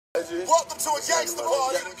Welcome to a gangster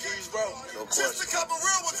party. No Just a couple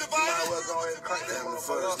real ones invited. Might well go ahead and crank that one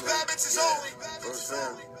first, Bad bitches only. First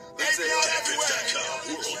family. ABL everywhere.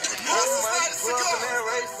 I might pull up in that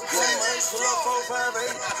race. I might pull up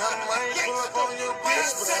 458. I might pull up on your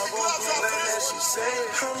bitch, but I won't do nothing that she said.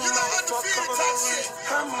 I might fuck up on the wrist.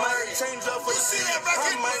 I might change up for the city.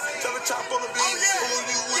 I might tell the chop on the beat. Who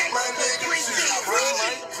you with my nigga? I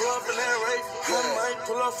might pull up in that race. I might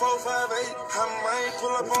pull up 458. I might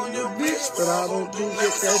pull up on your bitch, but I won't do it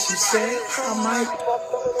that she said. I might.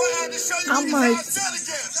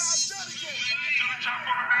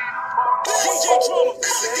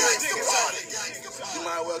 You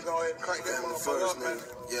might well go ahead and crank that one first, nigga.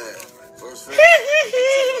 Yeah. First family.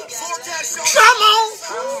 Come on.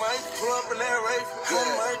 I might pull up in that race. I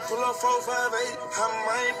might pull up 458. I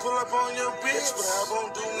might pull up on your bitch, but I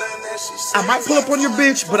won't do nothing that she say. I might pull up on your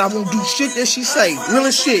bitch, but I won't do shit that she say. Real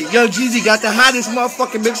as shit. Young Jeezy got the hottest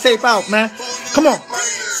motherfucking mixtape out, man. Come on.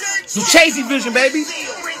 Lucchese vision, baby.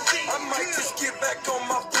 I might just get back on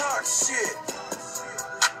my block shit.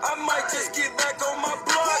 I might just get back on my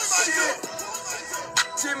block shit.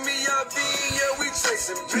 Timmy, yeah, we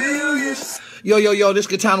chasing billions. Yo, this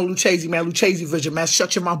Gaetano Lucchese, man. Lucchese vision, man.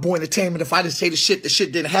 Shut your my boy entertainment. If I didn't say the shit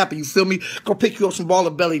didn't happen. You feel me? Go pick you up some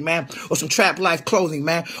Baller Belly, man. Or some Trap Life clothing,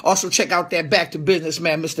 man. Also, check out that Back to Business,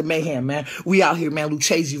 man. Mr. Mayhem, man. We out here, man.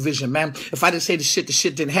 Lucchese vision, man. If I didn't say the shit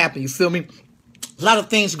didn't happen. You feel me? A lot of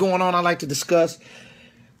things going on I like to discuss.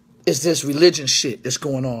 Is this religion shit that's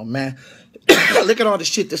going on, man. Look at all the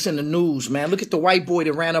shit that's in the news, man. Look at the white boy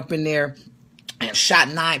that ran up in there and shot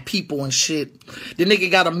 9 people and shit. The nigga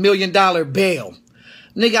got $1 million bail.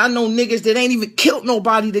 Nigga, I know niggas that ain't even killed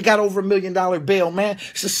nobody that got over $1 million bail, man.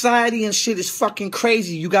 Society and shit is fucking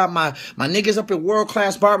crazy. You got my niggas up at World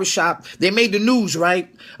Class Barbershop. They made the news,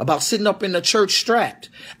 right? About sitting up in the church strapped.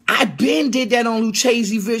 I been did that on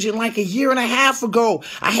Lucchese Vision like a year and a half ago.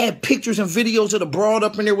 I had pictures and videos of the broad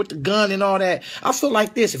up in there with the gun and all that. I feel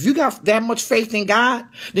like this. If you got that much faith in God,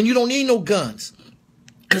 then you don't need no guns.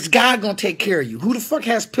 Because God gonna take care of you. Who the fuck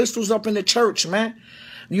has pistols up in the church, man?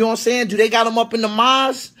 You know what I'm saying? Do they got them up in the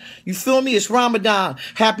mosque? You feel me? It's Ramadan.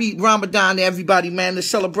 Happy Ramadan to everybody, man. The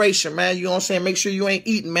celebration, man. You know what I'm saying? Make sure you ain't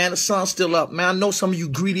eating, man. The sun's still up, man. I know some of you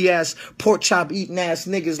greedy-ass, pork chop eating ass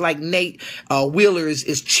niggas like Nate Wheeler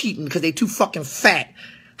is cheating because they too fucking fat.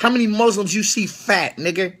 How many Muslims you see fat,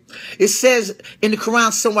 nigga? It says in the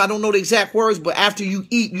Quran somewhere, I don't know the exact words, but after you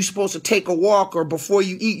eat, you're supposed to take a walk, or before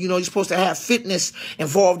you eat, you know, you're supposed to have fitness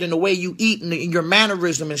involved in the way you eat and in your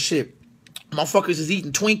mannerism and shit. Motherfuckers is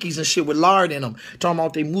eating Twinkies and shit with lard in them, talking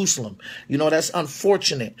about they Muslim. You know, that's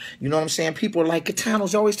unfortunate. You know what I'm saying? People are like,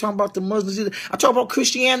 Gaetano's always talking about the Muslims. I talk about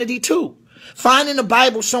Christianity too. Find in the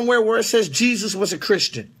Bible somewhere where it says Jesus was a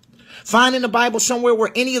Christian. Find in the Bible somewhere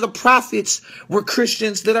where any of the prophets were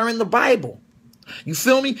Christians that are in the Bible. You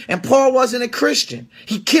feel me? And Paul wasn't a Christian.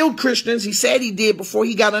 He killed Christians. He said he did before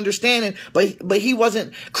he got understanding, but he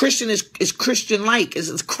wasn't. Christian is Christian-like,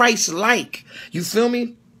 is Christ-like. You feel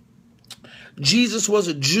me? Jesus was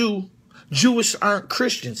a Jew. Jewish aren't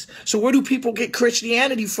Christians. So where do people get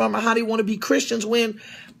Christianity from, and how they want to be Christians when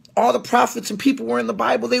all the prophets and people were in the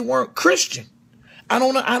Bible, they weren't Christian? I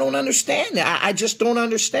don't understand that. I just don't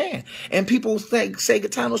understand. And people say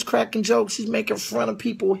Gaetano's cracking jokes. He's making fun of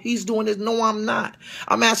people. He's doing this. No, I'm not.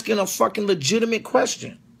 I'm asking a fucking legitimate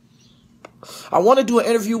question. I want to do an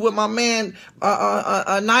interview with my man,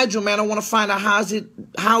 Nigel, man. I want to find out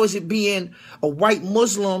how is it being a white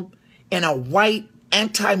Muslim in a white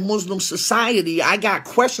anti-Muslim society. I got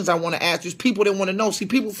questions I want to ask. There's people that want to know. See,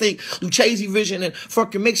 people think Lucchese Vision and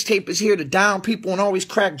fucking mixtape is here to down people and always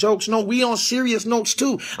crack jokes. No, we on serious notes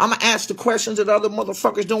too. I'm going to ask the questions that other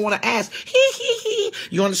motherfuckers don't want to ask.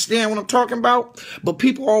 You understand what I'm talking about? But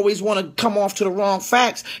people always want to come off to the wrong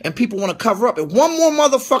facts, and people want to cover up. If one more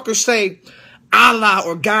motherfucker say Allah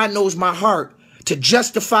or God knows my heart to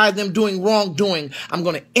justify them doing wrongdoing, I'm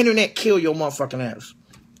going to internet kill your motherfucking ass.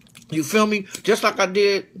 You feel me? Just like I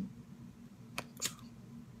did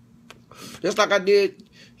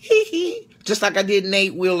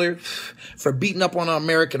Nate Wheeler for beating up on an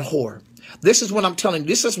American whore. This is what I'm telling you.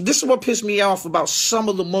 This is what pissed me off about some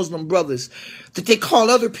of the Muslim brothers, that they call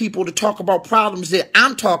other people to talk about problems that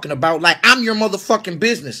I'm talking about like I'm your motherfucking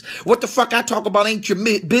business. What the fuck I talk about ain't your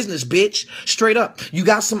business, bitch. Straight up. You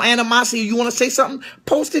got some animosity, you want to say something?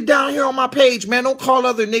 Post it down here on my page, man. Don't call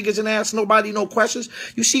other niggas and ask nobody no questions.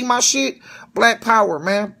 You see my shit? Black power,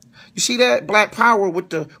 man. You see that? Black power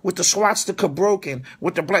with the swastika broken.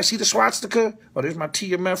 With the black, see the swastika? Oh, there's my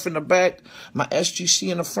TMF in the back, my SGC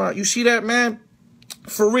in the front. You see that, man?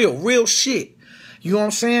 For real shit. You know what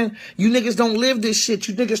I'm saying? You niggas don't live this shit.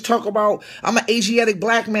 You niggas talk about, I'm an Asiatic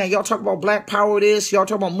black man. Y'all talk about black power this. Y'all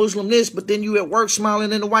talk about Muslim this. But then you at work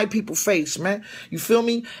smiling in the white people face, man. You feel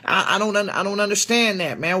me? I don't understand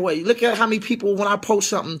that, man. Look at how many people, when I post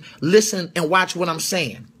something, listen and watch what I'm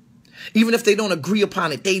saying. Even if they don't agree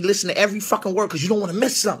upon it, they listen to every fucking word because you don't want to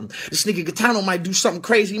miss something. This nigga Gaetano might do something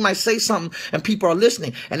crazy. He might say something and people are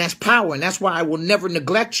listening. And that's power. And that's why I will never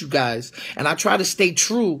neglect you guys. And I try to stay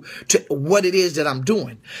true to what it is that I'm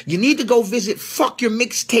doing. You need to go visit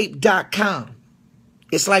fuckyourmixtape.com.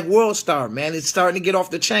 It's like World Star, man. It's starting to get off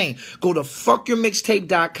the chain. Go to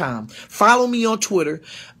fuckyourmixtape.com. Follow me on Twitter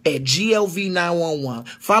at GLV911.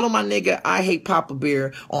 Follow my nigga I Hate Papa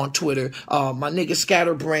Bear on Twitter. My nigga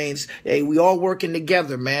Scatterbrains. Hey, we all working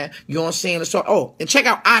together, man. You know what I'm saying? Oh, and check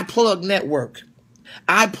out iPlug Network.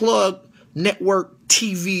 iPlug Network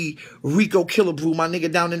TV, Rico Killabrew, my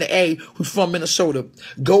nigga down in the A who's from Minnesota.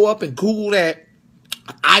 Go up and Google that.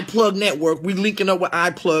 iPlug Network. We linking up with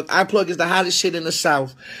iPlug. iPlug is the hottest shit in the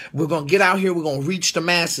South. We're going to get out here. We're going to reach the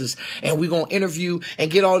masses. And we're going to interview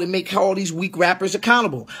and make all these weak rappers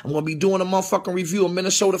accountable. I'm going to be doing a motherfucking review of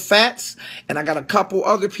Minnesota Fats. And I got a couple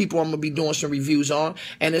other people I'm going to be doing some reviews on.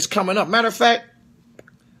 And it's coming up. Matter of fact,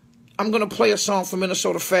 I'm going to play a song from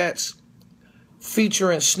Minnesota Fats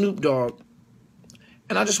featuring Snoop Dogg.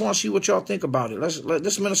 And I just want to see what y'all think about it.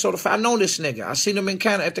 This Minnesota Fat. I know this nigga. I seen him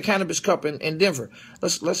at the Cannabis Cup in Denver.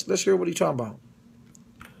 Let's hear what he talking about.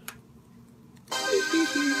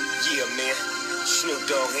 Yeah, man. Snoop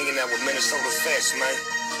Dogg hanging out with Minnesota Fats, man.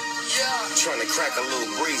 Yeah. Trying to crack a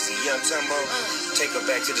little breezy. You know what I'm talking about? Take her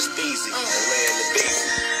back to the speezy and lay in the beat.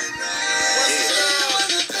 Yeah.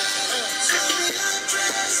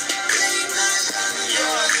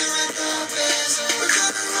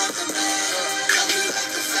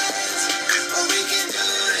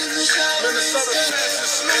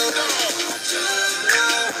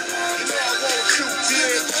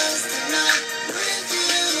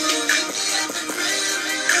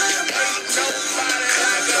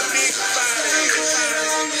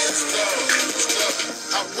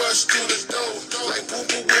 Through the door, like boo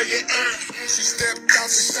boo, where you at? She stepped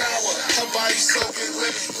out the shower, her body soaking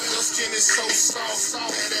wet. Your skin is so soft,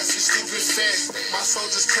 that ass is stupid fat. My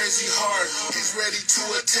soldier's crazy hard, he's ready to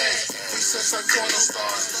attack. We set her corner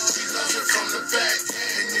stars, she loves it from the back.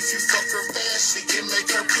 And if you fuck her fast, she can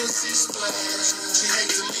make her pussy splash. She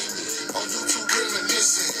hate to leave me on YouTube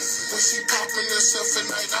reminiscing. When she popping herself at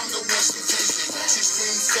night, I'm the one she visit. She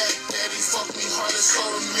screams fat, daddy, fuck me hard as for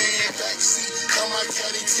a man. Backseat. On my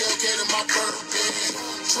caddy tailgate in my bourbon.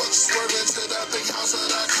 Truck swerving to the big house of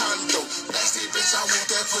the condo. Nasty bitch, I want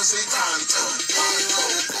that pussy condo.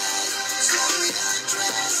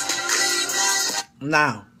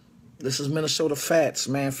 Now, this is Minnesota Fats,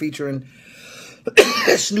 man, featuring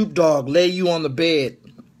Snoop Dogg, Lay You on the Bed.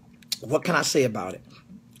 What can I say about it?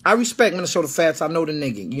 I respect Minnesota Fats. I know the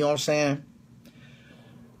nigga. You know what I'm saying?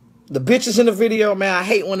 The bitches in the video, man, I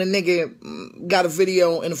hate when a nigga got a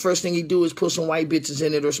video and the first thing he do is put some white bitches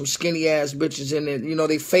in it or some skinny ass bitches in it. You know,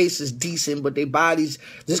 they face is decent, but they bodies,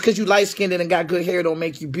 just because you light skinned and got good hair don't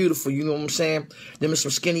make you beautiful. You know what I'm saying? Them is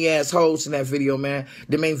some skinny ass hoes in that video, man.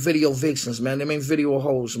 Them ain't video vixens, man. Them ain't video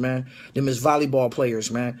hoes, man. Them is volleyball players,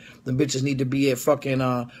 man. Them bitches need to be at fucking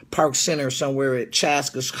Park Center somewhere at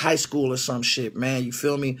Chaska High School or some shit, man. You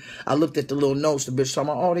feel me? I looked at the little notes. The bitch talking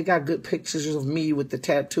about, oh, they got good pictures of me with the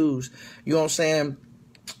tattoos. You know what I'm saying?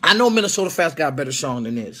 I know Minnesota Fats got a better song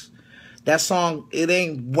than this. That song, it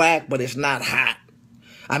ain't whack, but it's not hot.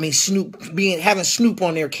 I mean, having Snoop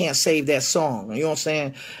on there can't save that song. You know what I'm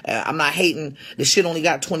saying? I'm not hating. The shit only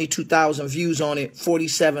got 22,000 views on it,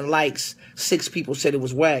 47 likes. 6 people said it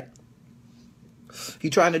was whack.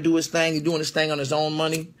 He trying to do his thing. He doing his thing on his own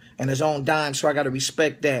money and his own dime, so I got to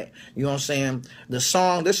respect that. You know what I'm saying? The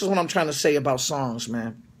song, this is what I'm trying to say about songs,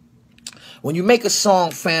 man. When you make a song,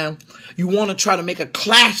 fam, you want to try to make a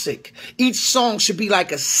classic. Each song should be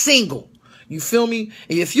like a single. You feel me?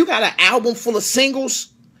 And if you got an album full of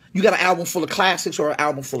singles, you got an album full of classics or an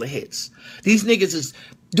album full of hits. These niggas is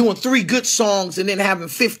doing 3 good songs and then having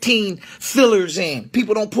 15 fillers in.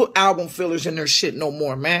 People don't put album fillers in their shit no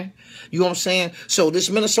more, man. You know what I'm saying? So this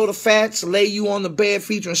Minnesota Fats, Lay You on the Bed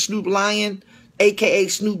featuring Snoop Lion, a.k.a.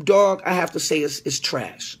 Snoop Dogg, I have to say it's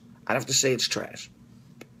trash. I have to say it's trash.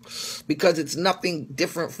 Because it's nothing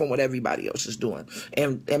different from what everybody else is doing.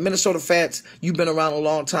 And Minnesota Fats, you've been around a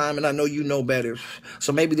long time, and I know you know better.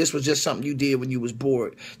 So maybe this was just something you did when you was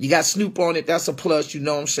bored. You got Snoop on it, that's a plus, you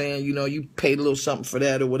know what I'm saying? You know, you paid a little something for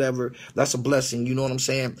that or whatever. That's a blessing, you know what I'm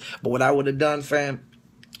saying? But what I would have done, fam,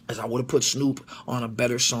 As I would have put Snoop on a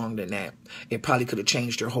better song than that. It probably could have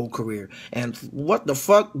changed their whole career. And what the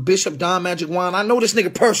fuck, Bishop Don Magic Juan? I know this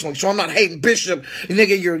nigga personally, so I'm not hating Bishop.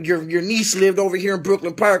 Nigga, your niece lived over here in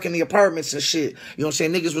Brooklyn Park in the apartments and shit. You know what I'm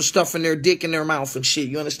saying? Niggas was stuffing their dick in their mouth and shit.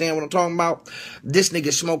 You understand what I'm talking about? This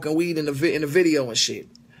nigga smoking weed in the video and shit.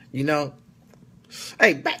 You know?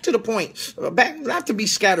 Hey, back to the point. Back, not to be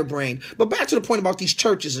scatterbrained, but back to the point about these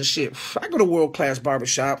churches and shit. I go to world-class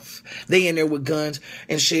barbershop. They in there with guns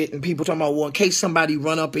and shit, and people talking about, well, in case somebody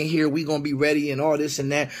run up in here, we gonna be ready and all this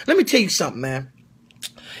and that. Let me tell you something, man.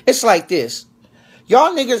 It's like this.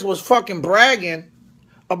 Y'all niggas was fucking bragging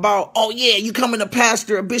about, oh yeah, you coming to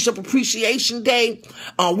pastor a Bishop Appreciation Day?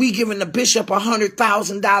 We giving the bishop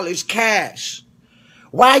 $100,000 cash.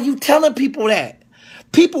 Why are you telling people that?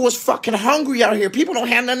 People was fucking hungry out here. People don't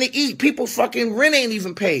have nothing to eat. People fucking rent ain't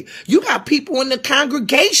even paid. You got people in the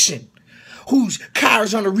congregation whose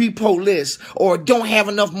cars on the repo list or don't have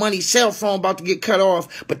enough money, cell phone about to get cut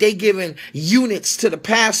off, but they giving units to the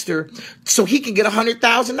pastor so he can get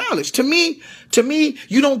 $100,000. To me,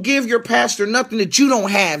 you don't give your pastor nothing that you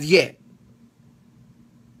don't have yet.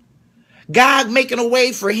 God making a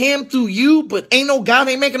way for him through you, but ain't no God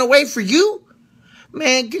ain't making a way for you.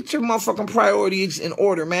 Man, get your motherfucking priorities in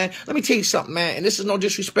order, man. Let me tell you something, man. And this is no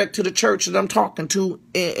disrespect to the church that I'm talking to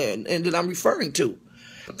and that I'm referring to.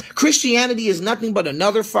 Christianity is nothing but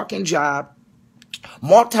another fucking job.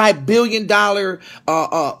 Multi-billion-dollar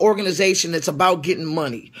organization that's about getting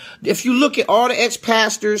money. If you look at all the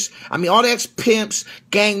ex-pastors, all the ex-pimps,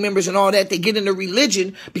 gang members and all that, they get into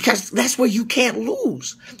religion because that's where you can't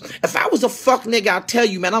lose. If I was a fuck nigga, I'll tell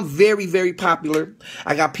you, man, I'm very, very popular.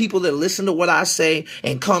 I got people that listen to what I say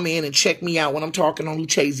and come in and check me out when I'm talking on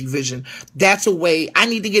Lucchese Vision. That's a way I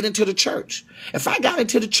need to get into the church. If I got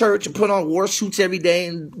into the church and put on war suits every day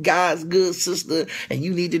and God's good sister and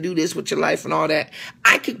you need to do this with your life and all that,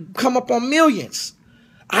 I could come up on millions.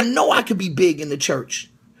 I know I could be big in the church.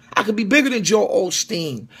 I could be bigger than Joe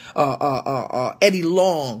Osteen, Eddie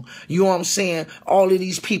Long. You know what I'm saying? All of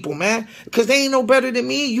these people, man. Because they ain't no better than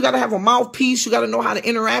me. You got to have a mouthpiece. You got to know how to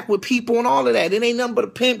interact with people and all of that. It ain't nothing but a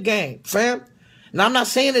pimp game, fam. Now, I'm not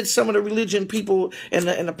saying that some of the religion people and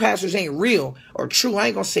the pastors ain't real or true. I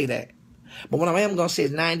ain't going to say that. But what I am going to say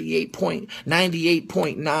is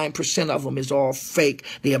 98.9% of them is all fake.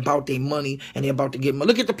 They about their money and they about to get money.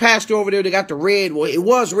 Look at the pastor over there. They got the red. Well, it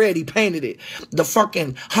was red. He painted it. The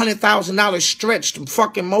fucking $100,000 stretched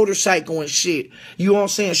fucking motorcycle and shit. You know what I'm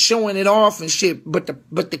saying? Showing it off and shit. But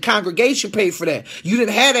the congregation paid for that. You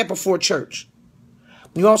didn't have that before church.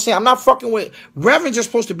 You know what I'm saying? I'm not fucking with. Reverends are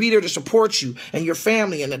supposed to be there to support you and your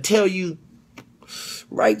family and to tell you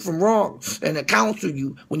right from wrong and to counsel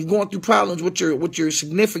you when you're going through problems with your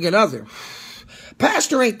significant other.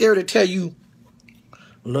 Pastor ain't there to tell you,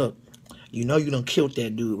 look, you know you done killed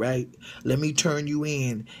that dude, right? Let me turn you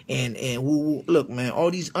in and woo. Look, man,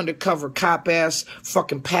 all these undercover cop ass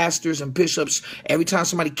fucking pastors and bishops, every time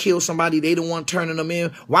somebody kills somebody, they the one turning them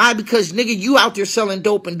in. Why? Because nigga, you out there selling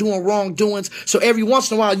dope and doing wrongdoings. So every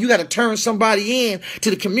once in a while you gotta turn somebody in to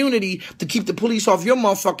the community to keep the police off your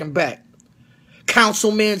motherfucking back.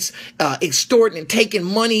 Councilmen's extorting and taking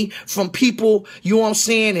money from people, you know what I'm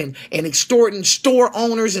saying, and extorting store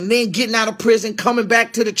owners and then getting out of prison, coming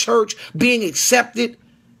back to the church, being accepted.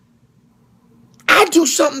 I do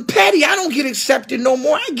something petty. I don't get accepted no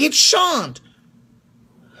more. I get shunned.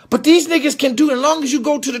 But these niggas can do, as long as you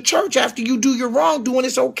go to the church after you do your wrongdoing,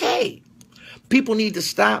 it's okay. People need to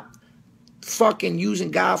stop fucking using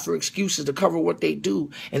God for excuses to cover what they do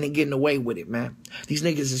and then getting away with it, man. These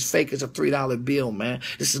niggas is fake as a $3 bill, man.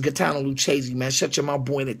 This is Gaetano Lucchese, man. Shut your mouth,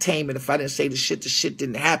 boy, entertainment. If I didn't say the shit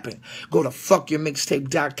didn't happen. Go to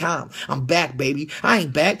fuckyourmixtape.com. I'm back, baby. I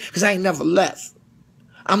ain't back because I ain't never left.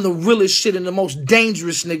 I'm the realest shit and the most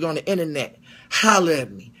dangerous nigga on the internet. Holla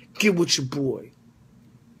at me. Get with your boy.